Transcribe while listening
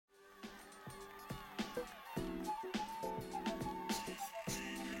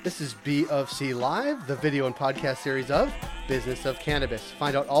This is B of C Live, the video and podcast series of Business of Cannabis.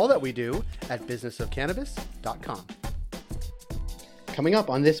 Find out all that we do at businessofcannabis.com. Coming up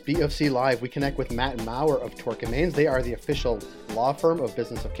on this B of C Live, we connect with Matt and Maurer of Torque & Mains. They are the official law firm of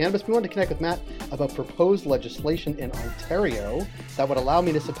Business of Cannabis. We wanted to connect with Matt about proposed legislation in Ontario that would allow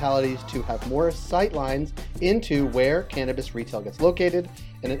municipalities to have more sight lines into where cannabis retail gets located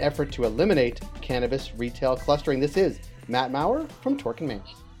in an effort to eliminate cannabis retail clustering. This is Matt Maurer from Torque &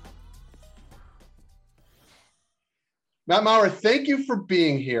 Mains. Matt Maurer, thank you for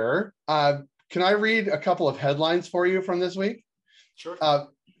being here. Can I read a couple of headlines for you from this week? Sure.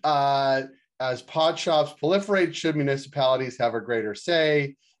 As pod shops proliferate, should municipalities have a greater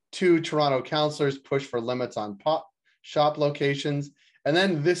say? 2 Toronto councillors push for limits on pot shop locations. And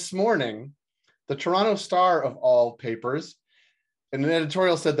then this morning, the Toronto Star of all papers, in an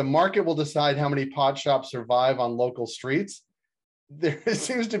editorial said the market will decide how many pot shops survive on local streets. There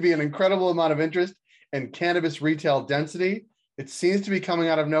seems to be an incredible amount of interest in cannabis retail density. It seems to be coming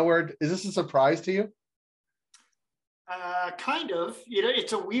out of nowhere. Is this a surprise to you? Kind of. You know,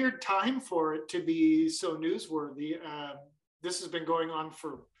 it's a weird time for it to be so newsworthy. This has been going on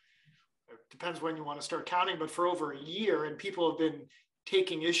for, depends when you want to start counting, but for over a year, and people have been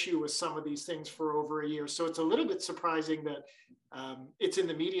taking issue with some of these things for over a year. So it's a little bit surprising that it's in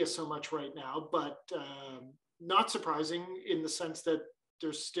the media so much right now, but not surprising in the sense that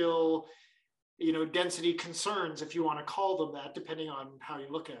there's still, you know, density concerns, if you want to call them that, depending on how you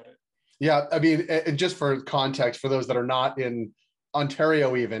look at it. Yeah, I mean, and just for context, for those that are not in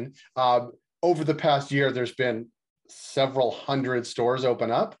Ontario even, over the past year, there's been several hundred stores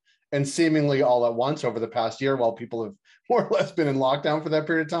open up, and seemingly all at once over the past year, while people have more or less been in lockdown for that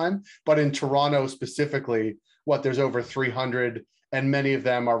period of time. But in Toronto specifically, there's over 300, and many of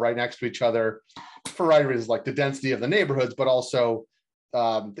them are right next to each other for right reasons, like the density of the neighborhoods, but also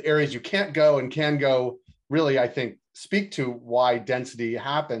the areas you can't go and can go, really, I think, speak to why density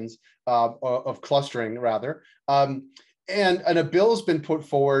happens, of clustering rather. And a bill has been put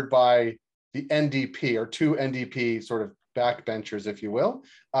forward by the NDP, or 2 NDP sort of backbenchers, if you will.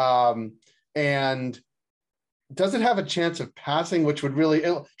 And does it have a chance of passing, which would really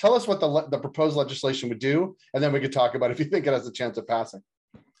tell us what the proposed legislation would do, and then we could talk about if you think it has a chance of passing.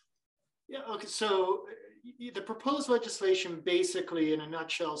 Yeah, okay, so the proposed legislation basically, in a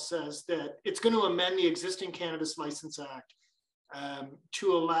nutshell, says that it's going to amend the existing Cannabis License Act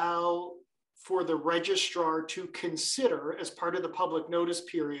to allow for the registrar to consider, as part of the public notice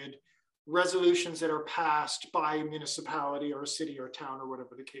period, resolutions that are passed by a municipality or a city or town or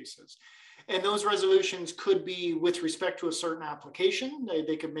whatever the case is. And those resolutions could be with respect to a certain application.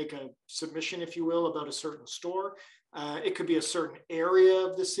 They could make a submission, if you will, about a certain store. It could be a certain area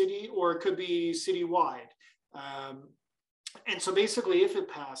of the city, or it could be citywide. And so basically, if it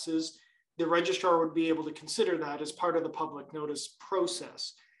passes, the registrar would be able to consider that as part of the public notice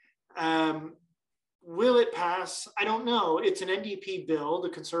process. Will it pass? I don't know. It's an NDP bill. The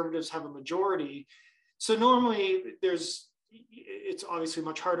Conservatives have a majority. So normally it's obviously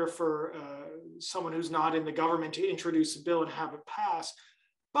much harder for someone who's not in the government to introduce a bill and have it pass.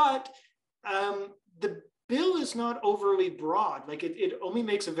 But the bill is not overly broad. Like it only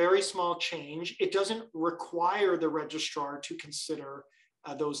makes a very small change. It doesn't require the registrar to consider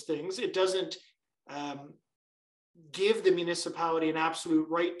those things. It doesn't give the municipality an absolute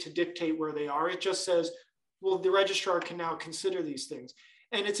right to dictate where they are. It just says, well, the registrar can now consider these things.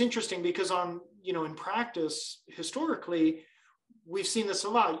 And it's interesting because in practice, historically, we've seen this a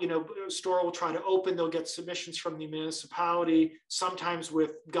lot. A store will try to open, they'll get submissions from the municipality, sometimes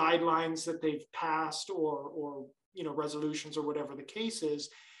with guidelines that they've passed or resolutions or whatever the case is.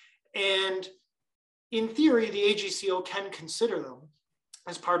 And in theory, the AGCO can consider them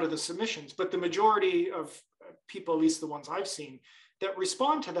as part of the submissions, but the majority of people, at least the ones I've seen, that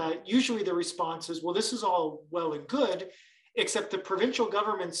respond to that, usually the response is, well, this is all well and good, except the provincial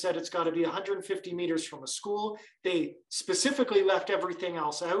government said it's got to be 150 meters from a school. They specifically left everything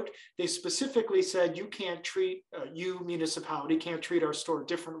else out. They specifically said you can't treat, you municipality can't treat our store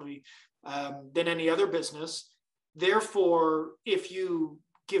differently than any other business. Therefore, if you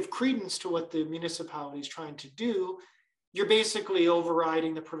give credence to what the municipality is trying to do, you're basically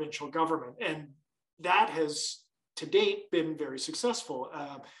overriding the provincial government. And that has, to date, been very successful.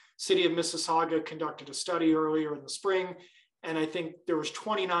 City of Mississauga conducted a study earlier in the spring, and I think there was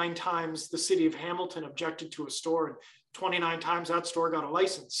 29 times the city of Hamilton objected to a store, and 29 times that store got a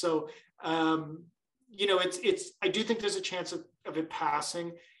license. So, it's. I do think there's a chance of it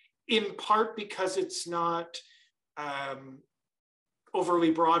passing, in part because it's not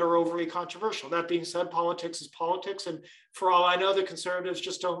overly broad or overly controversial. That being said, politics is politics, and for all I know, the Conservatives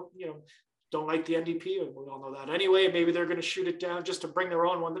just don't like the NDP, and we all know that anyway. Maybe they're going to shoot it down just to bring their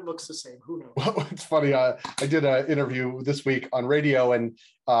own one that looks the same. Who knows? Well, it's funny. I did an interview this week on radio, and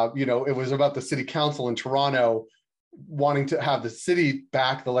it was about the city council in Toronto wanting to have the city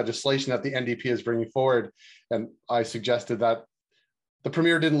back the legislation that the NDP is bringing forward. And I suggested that the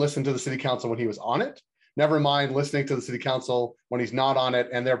premier didn't listen to the city council when he was on it. Never mind listening to the city council when he's not on it,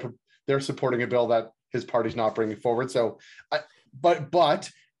 and they're supporting a bill that his party's not bringing forward. So, but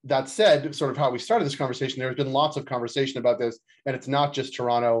that said, sort of how we started this conversation, there's been lots of conversation about this, and it's not just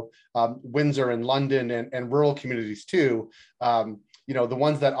Toronto, Windsor and London and rural communities too. The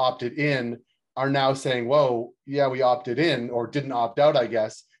ones that opted in are now saying, whoa, yeah, we opted in or didn't opt out, I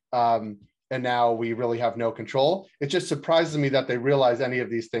guess. And now we really have no control. It just surprises me that they realize any of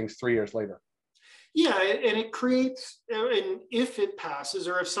these things 3 years later. Yeah, and it creates, and if it passes,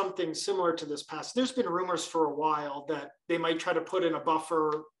 or if something similar to this passes, there's been rumors for a while that they might try to put in a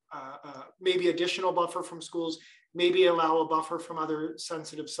buffer, maybe additional buffer from schools, maybe allow a buffer from other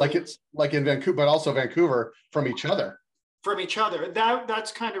sensitive sites. Like in Vancouver, but also Vancouver from each other. From each other.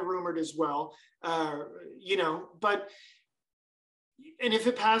 That's kind of rumored as well, but, and if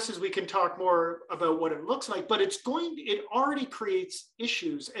it passes, we can talk more about what it looks like, but it already creates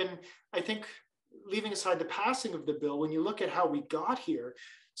issues. And I think, leaving aside the passing of the bill, when you look at how we got here,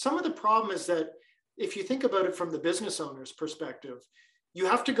 some of the problem is that if you think about it from the business owner's perspective, you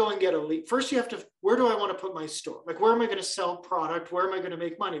have to go and get a lead. First, you have to, where do I want to put my store? Like, where am I going to sell product? Where am I going to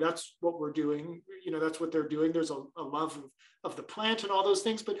make money? That's what we're doing. That's what they're doing. There's a love of the plant and all those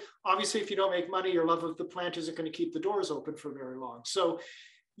things. But obviously, if you don't make money, your love of the plant isn't going to keep the doors open for very long. So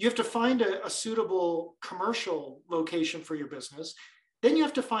you have to find a suitable commercial location for your business. Then you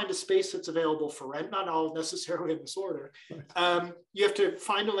have to find a space that's available for rent, not all necessarily in this order. You have to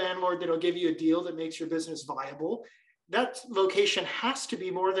find a landlord that'll give you a deal that makes your business viable. That location has to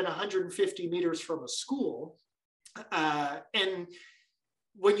be more than 150 meters from a school. And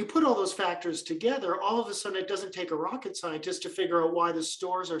when you put all those factors together, all of a sudden it doesn't take a rocket scientist to figure out why the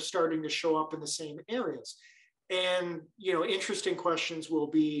stores are starting to show up in the same areas. And, interesting questions will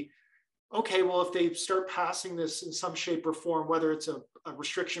be, okay, well, if they start passing this in some shape or form, whether it's a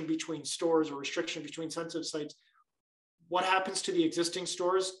restriction between stores or restriction between sensitive sites, what happens to the existing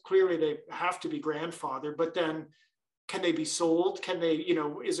stores? Clearly, they have to be grandfathered, but then can they be sold? Can they,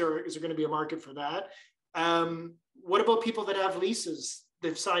 is there going to be a market for that? What about people that have leases?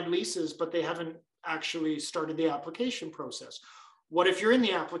 They've signed leases, but they haven't actually started the application process. What if you're in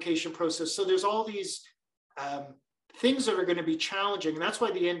the application process? So there's all these things that are going to be challenging. And that's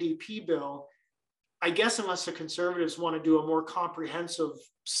why the NDP bill, I guess, unless the Conservatives want to do a more comprehensive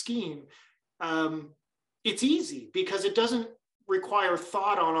scheme, it's easy because it doesn't require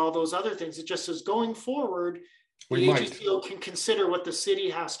thought on all those other things. It just says going forward, the AGCO can consider what the city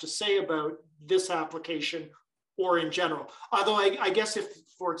has to say about this application or in general. Although I guess if,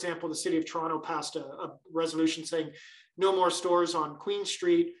 for example, the city of Toronto passed a resolution saying no more stores on Queen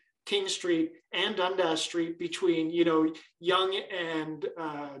Street, King Street, and Dundas Street between, Yonge and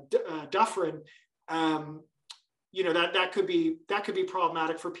Dufferin, that could be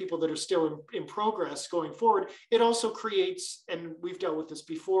problematic for people that are still in progress going forward. It also creates, and we've dealt with this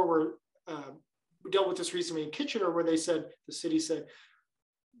before, where we dealt with this recently in Kitchener, where the city said,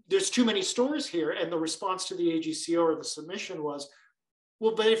 there's too many stores here. And the response to the AGCO or the submission was,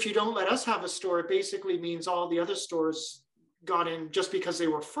 well, but if you don't let us have a store, it basically means all the other stores got in just because they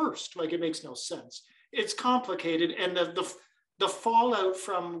were first. Like, it makes no sense. It's complicated. And the fallout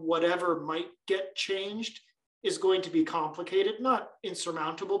from whatever might get changed is going to be complicated, not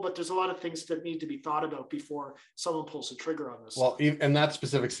insurmountable, but there's a lot of things that need to be thought about before someone pulls the trigger on this. Well, and that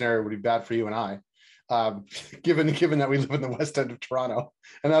specific scenario would be bad for you and I, given that we live in the west end of Toronto,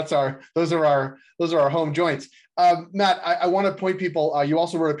 and those are our home joints. Matt, I want to point people. You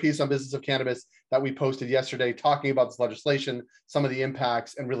also wrote a piece on Business of Cannabis that we posted yesterday, talking about this legislation, some of the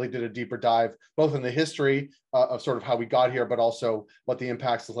impacts, and really did a deeper dive, both in the history of sort of how we got here, but also what the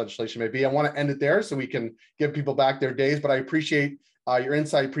impacts of legislation may be. I want to end it there so we can give people back their days, but I appreciate your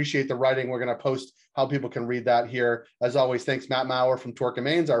insight, appreciate the writing. We're going to post how people can read that here. As always, thanks, Matt Maurer from Tork &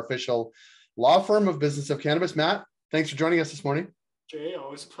 Mains, our official law firm of Business of Cannabis. Matt, thanks for joining us this morning. Jay,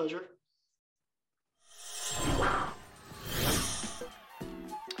 always a pleasure.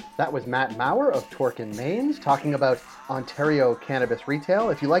 That was Matt Maurer of Tork & Mains talking about Ontario cannabis retail.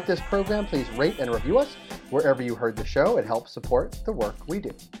 If you like this program, please rate and review us wherever you heard the show. It helps support the work we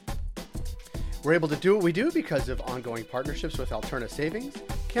do. We're able to do what we do because of ongoing partnerships with Alterna Savings,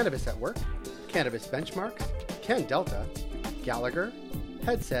 Cannabis at Work, Cannabis Benchmarks, CanDelta, Gallagher,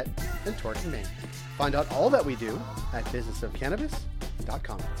 Headset, and Torque and Main. Find out all that we do at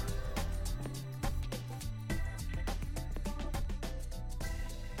businessofcannabis.com.